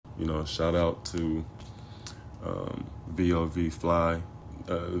Shout out to VOV Fly.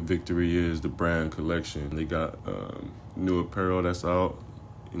 Victory is the brand collection. They got new apparel that's out.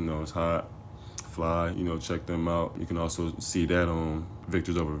 It's hot. Fly. Check them out. You can also see that on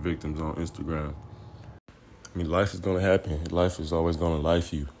Victors Over Victims on Instagram. Life is going to happen. Life is always going to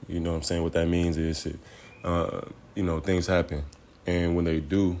life you. You know what I'm saying? What that means is, things happen. And when they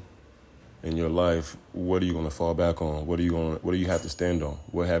do in your life, what are you going to fall back on? What do you have to stand on?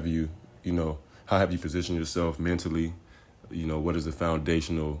 What have you, how have you positioned yourself mentally? What is the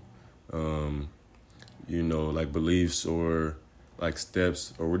foundational, like beliefs or like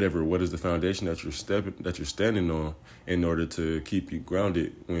steps or whatever? What is the foundation that you're standing on in order to keep you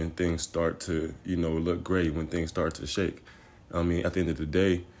grounded when things start to, look great, when things start to shake? At the end of the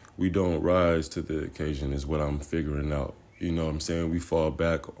day, we don't rise to the occasion is what I'm figuring out. You know what I'm saying? We fall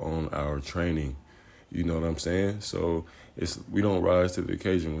back on our training. You know what I'm saying? So we don't rise to the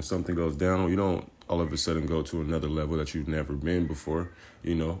occasion. When something goes down, you don't all of a sudden go to another level that you've never been before,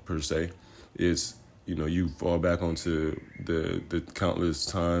 per se. It's, you fall back onto the countless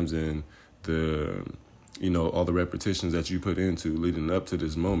times and the, all the repetitions that you put into leading up to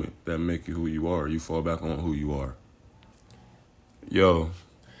this moment that make you who you are. You fall back on who you are.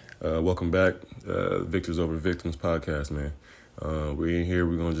 Welcome back. Victors Over Victims podcast, man. We're in here.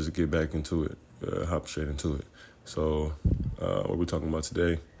 We're going to just get back into it, hop straight into it. So what we're talking about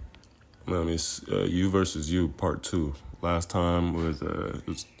today, it's You versus You, part 2. Last time was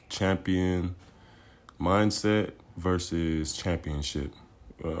champion mindset versus championship.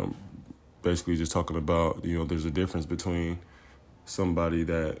 Basically just talking about, there's a difference between somebody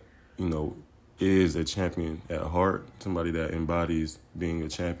that, is a champion at heart, somebody that embodies being a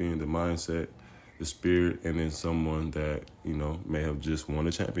champion, the mindset, the spirit, and then someone that, may have just won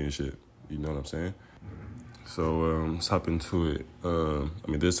a championship. You know what I'm saying? So let's hop into it.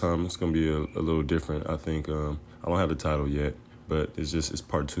 This time it's going to be a little different. I think I don't have the title yet, but it's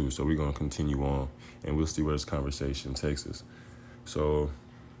part 2. So we're going to continue on and we'll see where this conversation takes us. So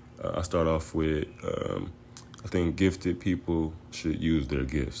I start off with, I think gifted people should use their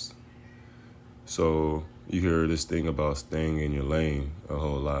gifts. So you hear this thing about staying in your lane a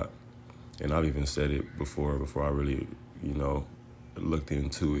whole lot. And I've even said it before I really, looked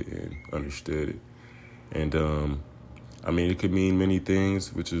into it and understood it. And, it could mean many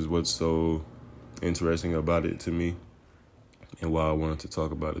things, which is what's so interesting about it to me and why I wanted to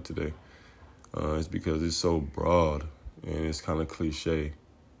talk about it today. It's because it's so broad and it's kind of cliche,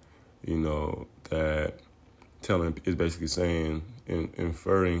 that telling is basically saying,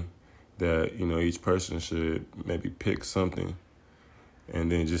 inferring that, each person should maybe pick something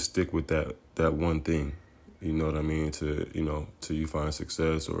and then just stick with that one thing, you know what I mean? To, till you find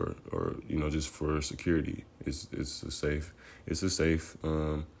success or, just for security. It's a safe,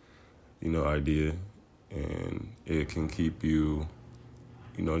 idea, and it can keep you,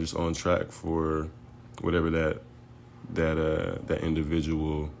 just on track for whatever that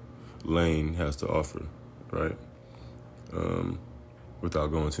individual lane has to offer, right?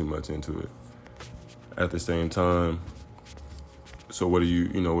 Without going too much into it. At the same time, so what do you,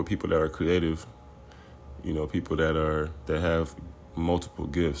 with people that are creative, people that have multiple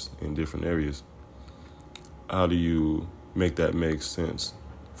gifts in different areas, how do you make that make sense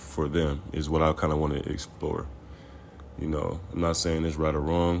for them is what I kind of want to explore. I'm not saying it's right or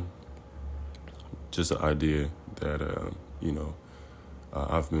wrong, just an idea that,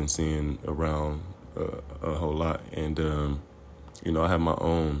 I've been seeing around a whole lot. And, I have my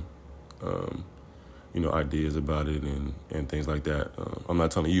own, ideas about it and things like that. I'm not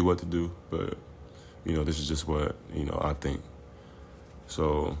telling you what to do, but, this is just what, I think.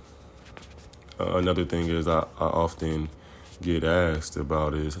 So another thing is I often get asked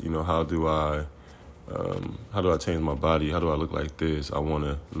about is, how do I change my body? How do I look like this? I want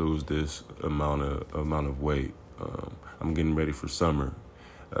to lose this amount of weight. I'm getting ready for summer.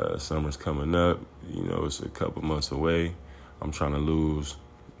 Summer's coming up. It's a couple months away. I'm trying to lose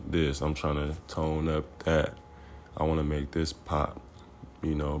this. I'm trying to tone up that. I want to make this pop,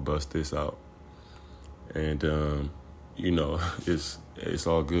 bust this out. And, it's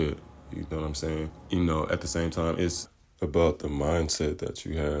all good. You know what I'm saying? At the same time, it's about the mindset that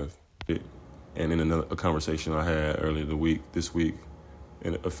you have. And in a conversation I had earlier this week,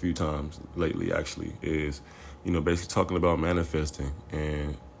 and a few times lately actually, is, basically talking about manifesting.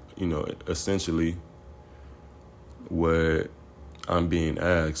 And, essentially what I'm being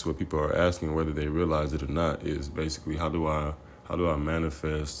asked, what people are asking, whether they realize it or not, is basically how do I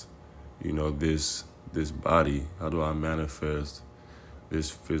manifest, this body? How do I manifest this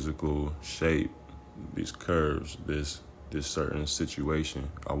physical shape, these curves, this this certain situation.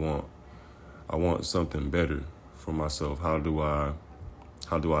 I want something better for myself. How do I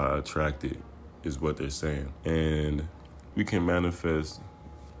attract it, is what they're saying. And we can manifest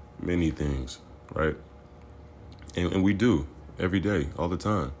many things, right? And we do every day, all the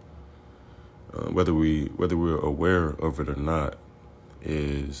time. Whether we're aware of it or not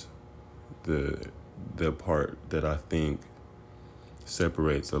is the part that I think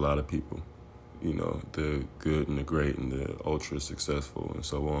separates a lot of people. You know, the good and the great and the ultra successful and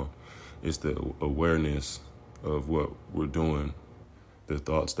so on. It's the awareness of what we're doing, the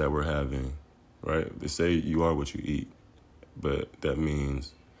thoughts that we're having, right? They say you are what you eat, but that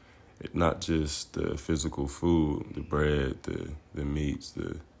means not just the physical food, the bread, the meats,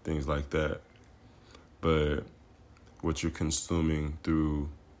 the things like that, but what you're consuming through,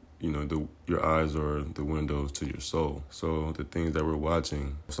 your eyes are the windows to your soul. So the things that we're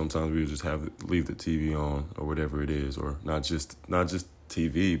watching, sometimes we just leave the TV on or whatever it is, or not just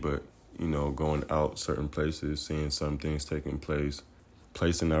TV, but going out certain places, seeing some things taking place,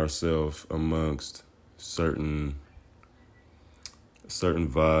 placing ourselves amongst certain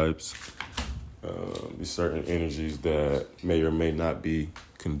vibes, these certain energies that may or may not be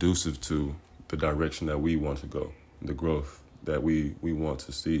conducive to the direction that we want to go, the growth that we want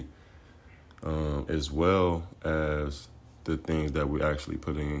to see, as well as the things that we're actually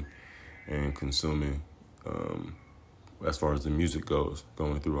putting and consuming, as far as the music goes,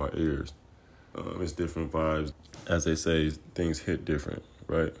 going through our ears. It's different vibes. As they say, things hit different,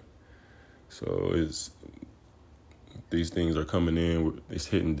 right? So these things are coming in, it's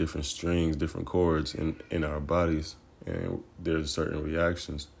hitting different strings, different chords in our bodies, and there's certain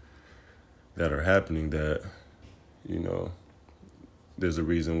reactions that are happening that, there's a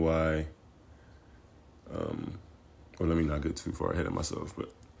reason why, well, let me not get too far ahead of myself,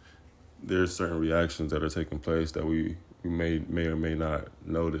 but there's certain reactions that are taking place that we may or may not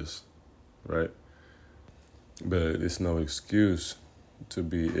notice, right? But it's no excuse to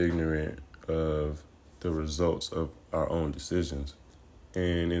be ignorant of the results of our own decisions.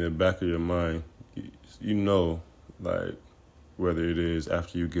 And in the back of your mind, like, whether it is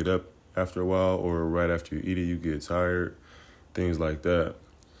after you get up after a while or right after you eat it, you get tired, things like that.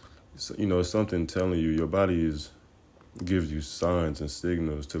 So, it's something telling you, your body gives you signs and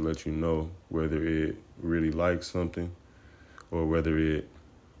signals to let you know whether it really likes something or whether it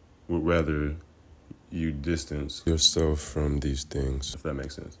would rather you distance yourself from these things, if that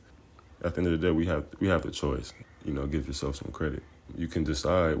makes sense. At the end of the day, we have the choice. Give yourself some credit. You can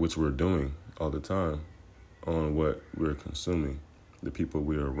decide, which we're doing all the time, on what we're consuming, the people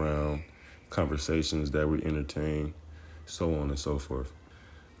we're around, conversations that we entertain, so on and so forth.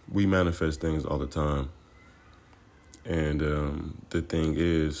 We manifest things all the time. And the thing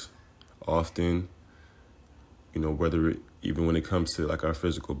is, often, even when it comes to like our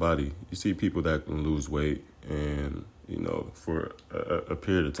physical body, you see people that can lose weight and, for a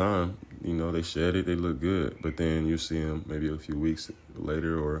period of time, they shed it, they look good. But then you see them maybe a few weeks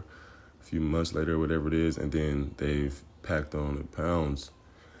later or a few months later, whatever it is, and then they've packed on the pounds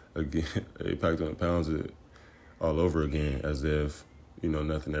again. They packed on the pounds all over again, as if,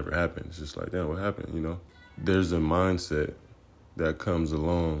 nothing ever happened. It's just like, damn, what happened, There's a mindset that comes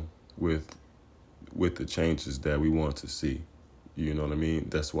along with the changes that we want to see. You know what I mean?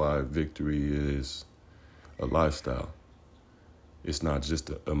 That's why victory is a lifestyle. It's not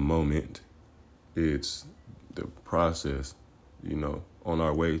just a moment. It's the process, on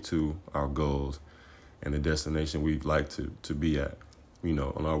our way to our goals and the destination we'd like to be at,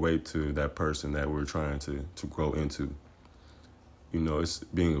 on our way to that person that we're trying to grow into. It's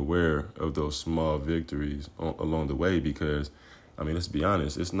being aware of those small victories along the way, because, let's be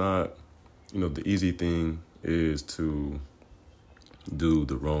honest, it's not, the easy thing is to do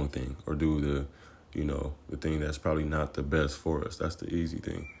the wrong thing or do the thing that's probably not the best for us. That's the easy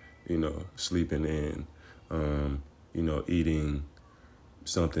thing, sleeping in, eating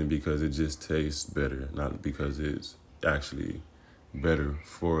something because it just tastes better, not because it's actually better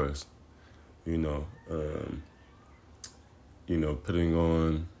for us, putting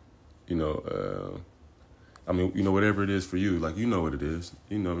on, whatever it is for you, like, what it is,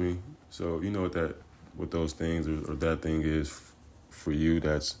 what I mean? So, what those things or that thing is for you,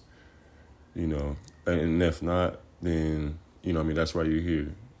 that's, and if not, then, that's why you're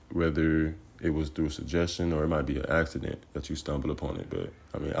here, whether it was through suggestion or it might be an accident that you stumbled upon it. But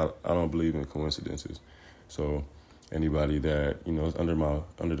I don't believe in coincidences. So anybody that, is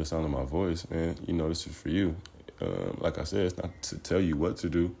under the sound of my voice, man, this is for you. Like I said, it's not to tell you what to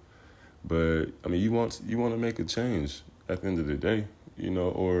do, but you want to make a change at the end of the day,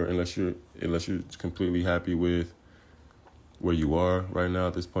 or unless you're completely happy with where you are right now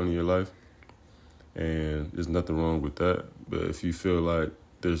at this point in your life. And there's nothing wrong with that. But if you feel like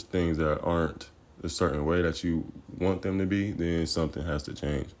there's things that aren't a certain way that you want them to be, then something has to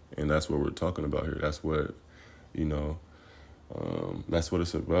change. And that's what we're talking about here. That's what, that's what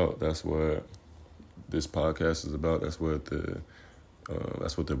it's about. That's what this podcast is about. That's what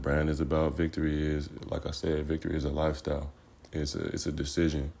the brand is about. Victory is, like I said, victory is a lifestyle. It's a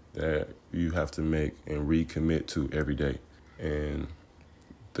decision that you have to make and recommit to every day. And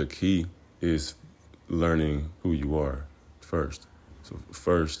the key is learning who you are first. So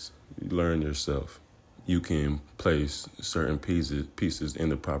first, learn yourself. You can place certain pieces in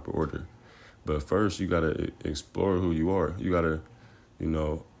the proper order. But first, you got to explore who you are. You got to, and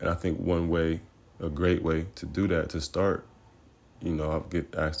I think a great way to do that, to start, I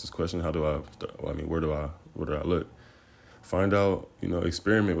get asked this question, how do I start? Where do I look? Find out,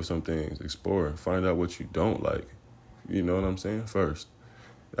 experiment with some things, explore, find out what you don't like. You know what I'm saying? First,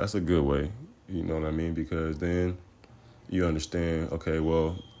 that's a good way. You know what I mean? Because then you understand, okay,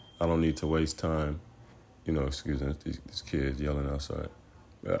 well, I don't need to waste time. Excuse me, these kids yelling outside.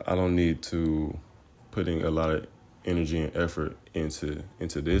 I don't need to putting a lot of energy and effort into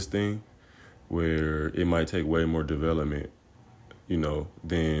this thing where it might take way more development,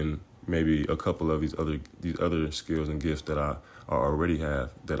 than maybe a couple of these other skills and gifts that I already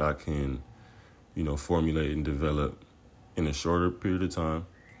have that I can, formulate and develop in a shorter period of time.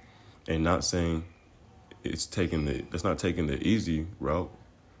 And not saying it's not taking the easy route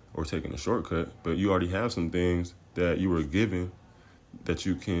or taking a shortcut, but you already have some things that you were given that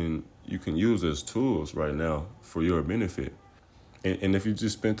you can use as tools right now for your benefit. And if you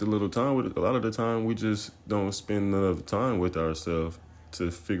just spent a little time with it, a lot of the time we just don't spend enough time with ourselves to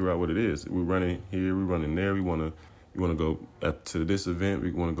figure out what it is. We're running here, we're running there. We want to go up to this event.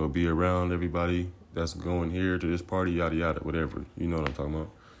 We want to go be around everybody that's going here to this party, yada yada, whatever. You know what I'm talking about.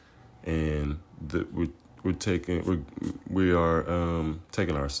 And we are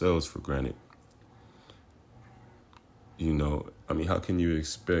taking ourselves for granted. How can you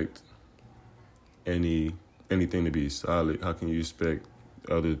expect anything to be solid? How can you expect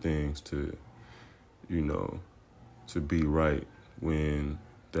other things to be right when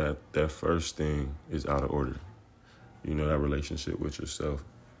that first thing is out of order? That relationship with yourself.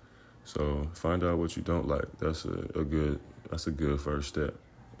 So find out what you don't like. That's a good first step.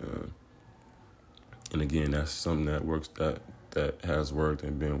 And again, that's something that works, that has worked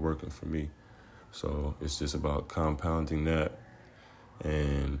and been working for me. So it's just about compounding that.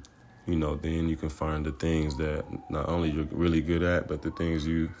 And, then you can find the things that not only you're really good at, but the things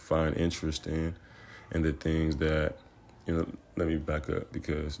you find interest in, and the things that, let me back up,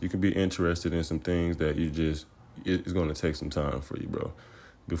 because you can be interested in some things that it's going to take some time for you, bro,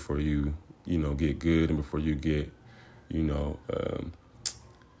 before you, get good, and before you get,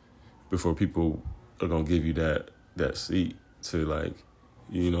 before people are going to give you that seat to, like,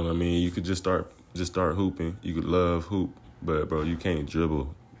 you know what I mean? You could just start hooping. You could love hoop, but, bro, you can't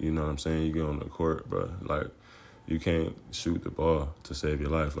dribble. You know what I'm saying? You get on the court, bro. Like, you can't shoot the ball to save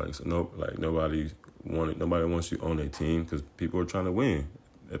your life. Like, so nobody wants you on their team because people are trying to win.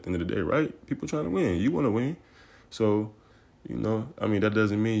 At the end of the day, right? People are trying to win. You want to win. So, that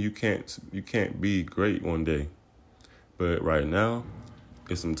doesn't mean you can't be great one day. But right now,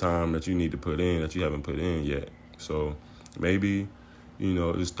 it's some time that you need to put in that you haven't put in yet. So maybe,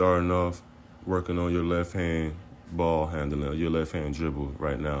 just starting off working on your left hand ball handling, your left hand dribble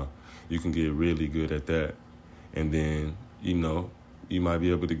right now. You can get really good at that. And then, you might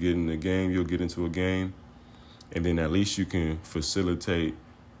be able to get in the game. You'll get into a game. And then at least you can facilitate.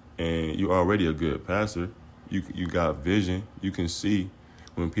 And you're already a good passer. You got vision. You can see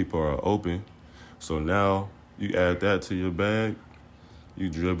when people are open. So now you add that to your bag. You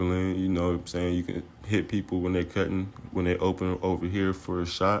dribbling, you can hit people when they're cutting, when they open over here for a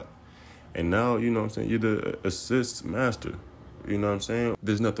shot. And now, you're the assist master. You know what I'm saying?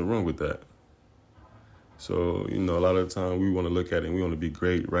 There's nothing wrong with that. So, a lot of the time we want to look at it and we want to be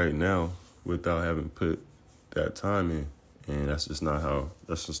great right now without having put that time in. And that's just not how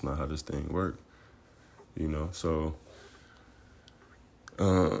this thing works. So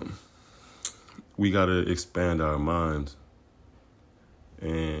we got to expand our minds.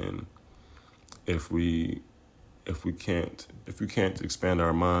 And if we can't expand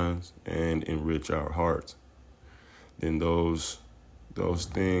our minds and enrich our hearts, then those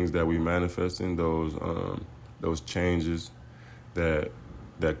things that we manifest in, those changes that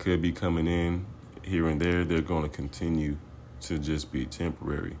could be coming in here and there, they're going to continue to just be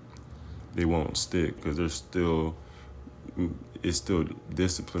temporary. They won't stick because it's still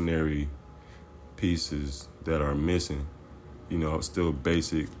disciplinary pieces that are missing still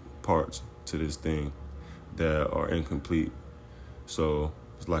basic parts to this thing that are incomplete. So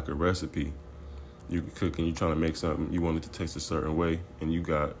it's like a recipe. You cooking, you trying to make something, you want it to taste a certain way, and you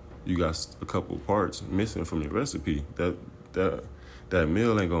got a couple parts missing from your recipe. That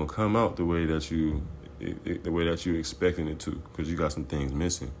meal ain't gonna come out the way that you expecting it to, because you got some things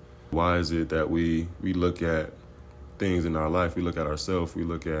missing. Why is it that we look at things in our life, we look at ourselves, we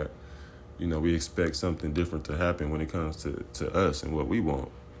look at, we expect something different to happen when it comes to us and what we want?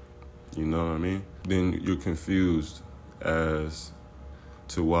 You know what I mean? Then you're confused as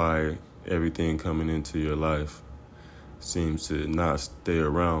to why everything coming into your life seems to not stay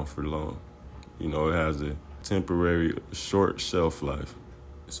around for long. It has a temporary, short shelf life.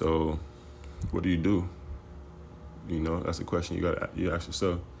 So what do you do? That's a question you ask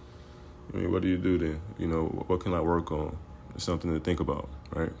yourself. What do you do then? What can I work on? It's something to think about,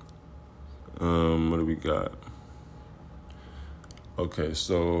 right? What do we got? Okay,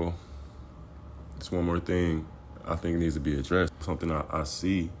 so it's one more thing I think needs to be addressed. Something I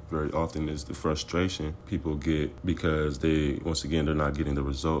see very often is the frustration people get because they're not getting the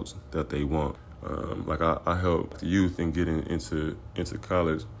results that they want. I help the youth in getting into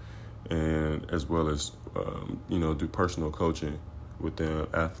college, and as well as do personal coaching with them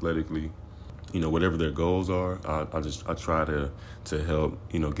athletically. Whatever their goals are, I try to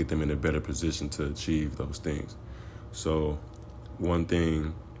help get them in a better position to achieve those things. So one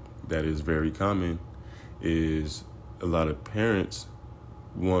thing that is very common is a lot of parents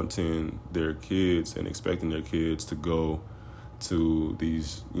wanting their kids and expecting their kids to go to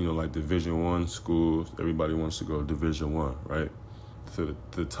these, like Division I schools. Everybody wants to go Division I, right? To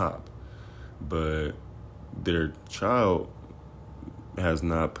the top. But their child has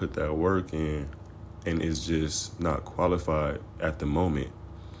not put that work in and is just not qualified at the moment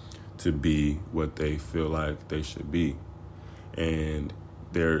to be what they feel like they should be. And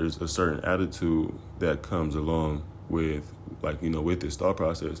there is a certain attitude that comes along with, with this thought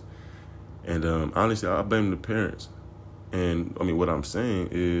process. And honestly, I blame the parents. And what I'm saying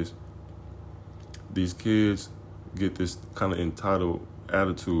is these kids get this kind of entitled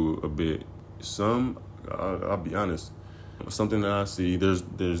attitude a bit. Some, I'll be honest, something that I see, there's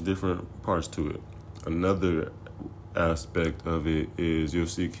different parts to it. Another aspect of it is you'll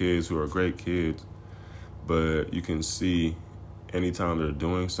see kids who are great kids, but you can see anytime they're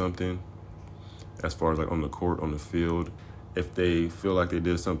doing something, as far as on the court, on the field, if they feel like they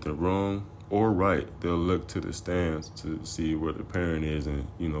did something wrong or right, they'll look to the stands to see where the parent is and,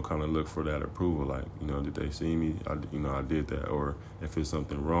 kind of look for that approval. Did they see me? I did that. Or if it's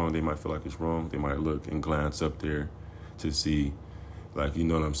something wrong, they might feel like it's wrong. They might look and glance up there to see, you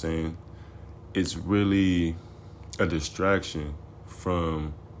know what I'm saying? It's really a distraction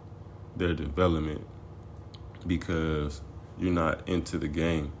from their development because you're not into the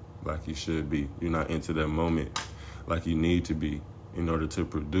game like you should be. You're not into that moment like you need to be in order to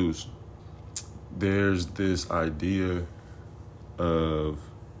produce. There's this idea of,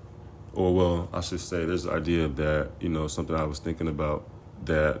 there's this idea that, something I was thinking about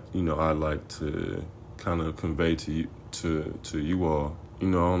that, I'd like to kind of convey to you all. I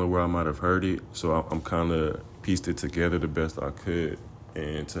don't know where I might have heard it, so I'm kind of pieced it together the best I could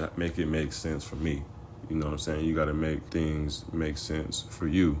and to make it make sense for me. You know what I'm saying? You got to make things make sense for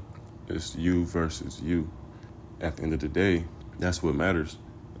you. It's you versus you. At the end of the day, that's what matters.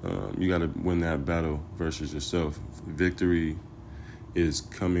 You got to win that battle versus yourself. Victory is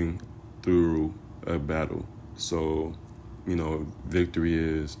coming through a battle. So, victory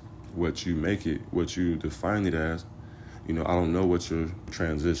is what you make it, what you define it as. I don't know what your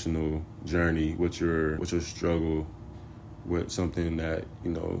transitional journey, what your struggle, what something that,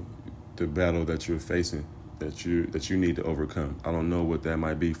 the battle that you're facing, that you need to overcome. I don't know what that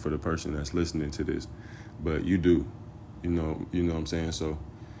might be for the person that's listening to this, but you do. You know what I'm saying? So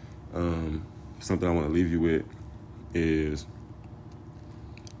something I want to leave you with is,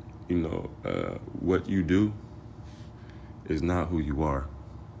 what you do is not who you are.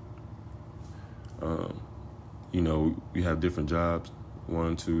 We have different jobs,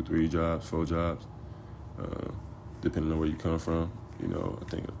 1, 2, 3 jobs, 4 jobs, depending on where you come from. I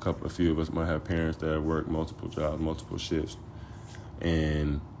think a few of us might have parents that work multiple jobs, multiple shifts,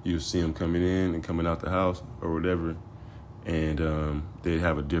 and you see them coming in and coming out the house or whatever, and they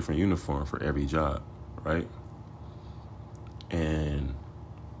have a different uniform for every job, right? And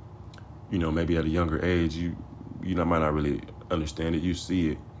maybe at a younger age, you might not really understand it. You see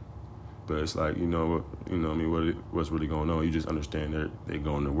it, but it's like what's really going on? You just understand they're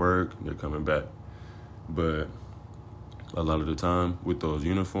going to work, they're coming back, but a lot of the time with those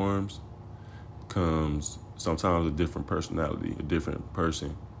uniforms comes sometimes a different personality, a different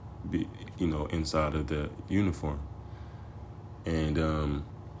person, inside of the uniform. And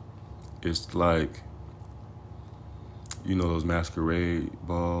it's like, those masquerade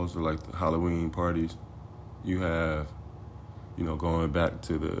balls or like the Halloween parties. You have, going back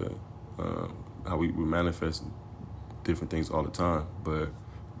to the how we manifest different things all the time, but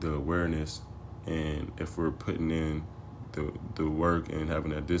the awareness, and if we're putting in the work and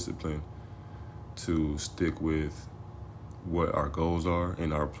having that discipline to stick with what our goals are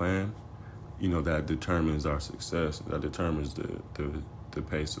and our plan, that determines our success. That determines the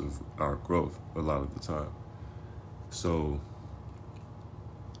pace of our growth a lot of the time. So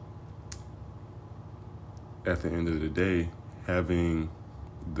at the end of the day, having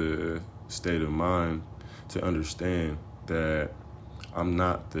the state of mind to understand that I'm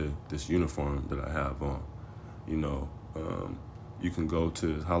not this uniform that I have on. You can go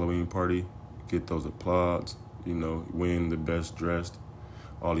to a Halloween party, get those applauds, win the best dressed,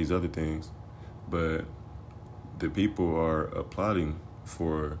 all these other things, but the people are applauding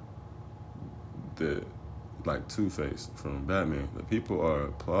for like Two-Face from Batman. The people are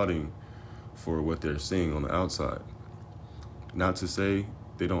applauding for what they're seeing on the outside. Not to say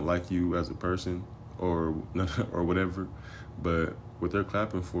they don't like you as a person or whatever, but what they're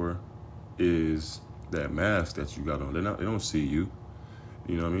clapping for is that mask that you got on. They don't see you.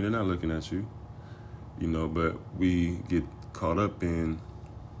 They're not looking at you. But we get caught up in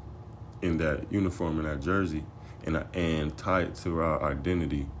that uniform and that jersey and tie it to our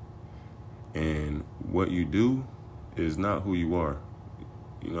identity. And what you do is not who you are.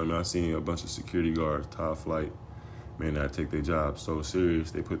 I've seen a bunch of security guards, top flight, man, that take their job so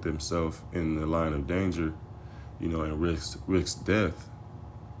serious, they put themselves in the line of danger, and risk death,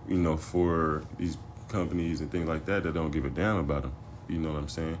 for these companies and things like that don't give a damn about them. You know what I'm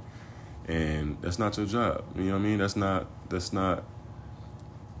saying? And that's not your job. You know what I mean? That's not,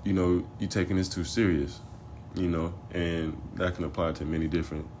 you taking this too serious, and that can apply to many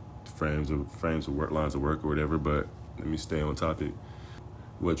different frames of work, lines of work or whatever, but let me stay on topic.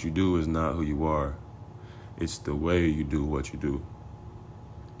 What you do is not who you are. It's the way you do what you do.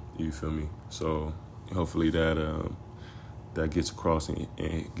 You feel me? So hopefully that gets across and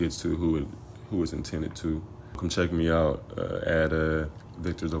gets to who it's intended to. Come check me out at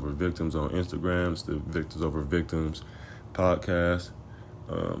Victors Over Victims on Instagram. It's the Victors Over Victims podcast.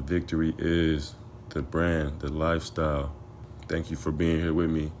 Victory is the brand, the lifestyle. Thank you for being here with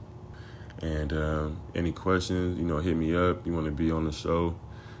me. And any questions, hit me up. You want to be on the show,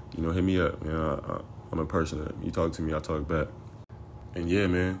 hit me up. I'm a person. You talk to me, I talk back. And yeah,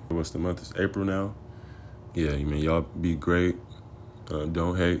 man, what's the month? It's April now. Yeah, y'all be great.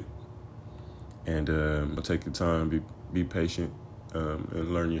 Don't hate. And take your time, be patient,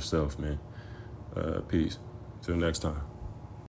 and learn yourself, man. Peace. Till next time.